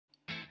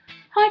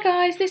Hi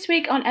guys, this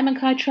week on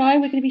Khi Try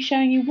we're going to be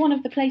showing you one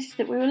of the places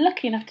that we were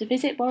lucky enough to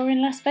visit while we were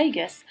in Las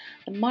Vegas,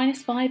 the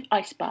 -5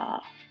 Ice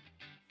Bar.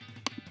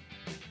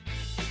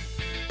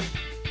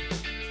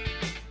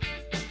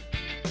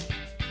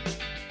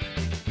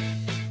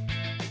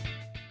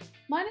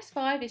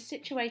 -5 is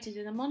situated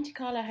in the Monte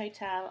Carlo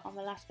Hotel on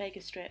the Las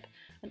Vegas Strip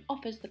and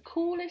offers the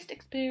coolest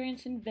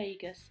experience in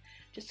Vegas.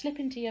 Just slip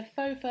into your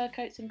faux fur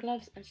coats and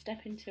gloves and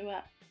step into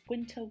a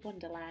winter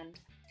wonderland.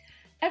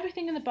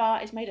 Everything in the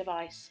bar is made of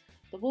ice.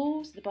 The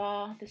walls, the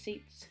bar, the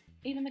seats,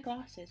 even the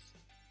glasses.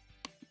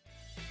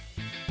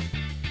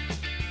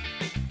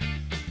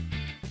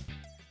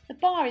 The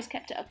bar is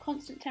kept at a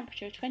constant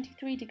temperature of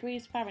 23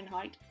 degrees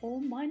Fahrenheit or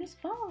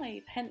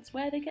 -5, hence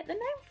where they get the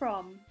name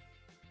from.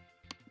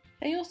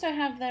 They also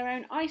have their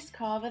own ice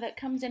carver that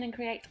comes in and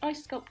creates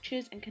ice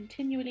sculptures and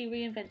continually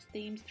reinvents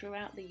themes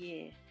throughout the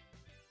year.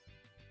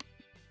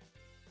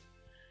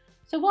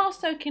 So while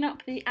soaking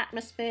up the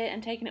atmosphere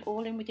and taking it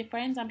all in with your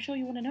friends, I'm sure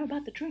you want to know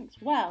about the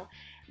drinks. Well,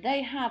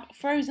 they have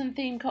frozen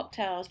themed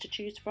cocktails to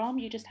choose from.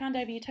 You just hand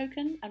over your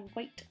token and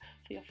wait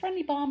for your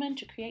friendly barman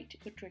to create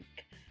your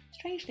drink.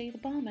 Strangely, the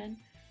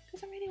barman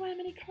doesn't really wear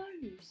many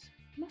clothes.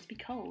 It must be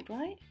cold,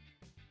 right?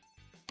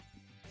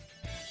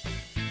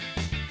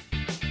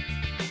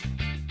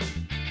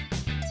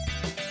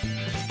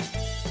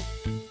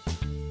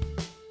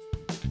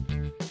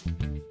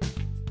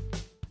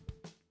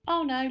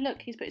 Oh no,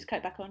 look, he's put his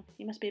coat back on.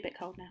 He must be a bit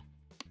cold now.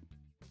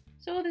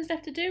 So all there's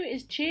left to do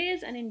is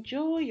cheers and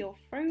enjoy your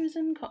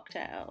frozen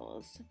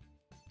cocktails.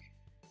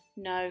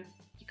 No,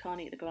 you can't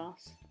eat the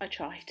glass. I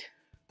tried.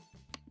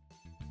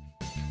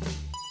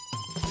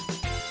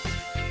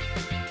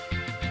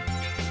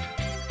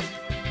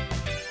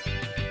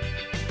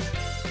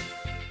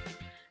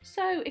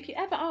 So if you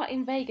ever are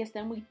in Vegas,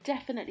 then we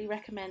definitely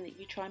recommend that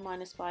you try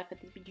 -5 for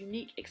the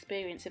unique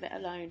experience of it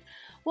alone.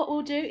 What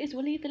we'll do is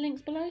we'll leave the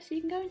links below so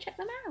you can go and check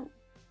them out.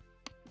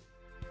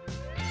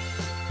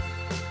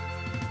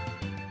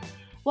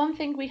 One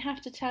thing we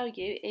have to tell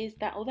you is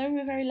that although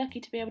we're very lucky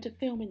to be able to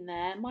film in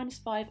there,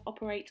 -5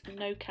 operates a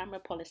no camera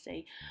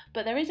policy,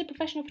 but there is a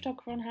professional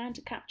photographer on hand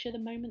to capture the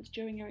moments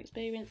during your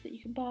experience that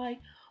you can buy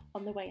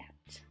on the way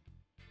out.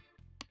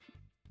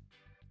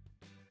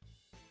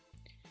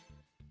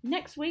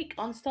 Next week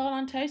on Style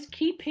on Toast,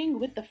 keeping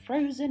with the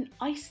frozen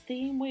ice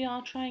theme, we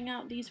are trying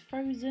out these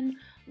frozen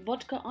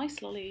vodka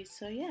ice lollies.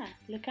 So yeah,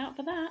 look out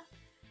for that.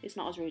 It's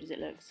not as rude as it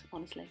looks,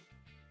 honestly.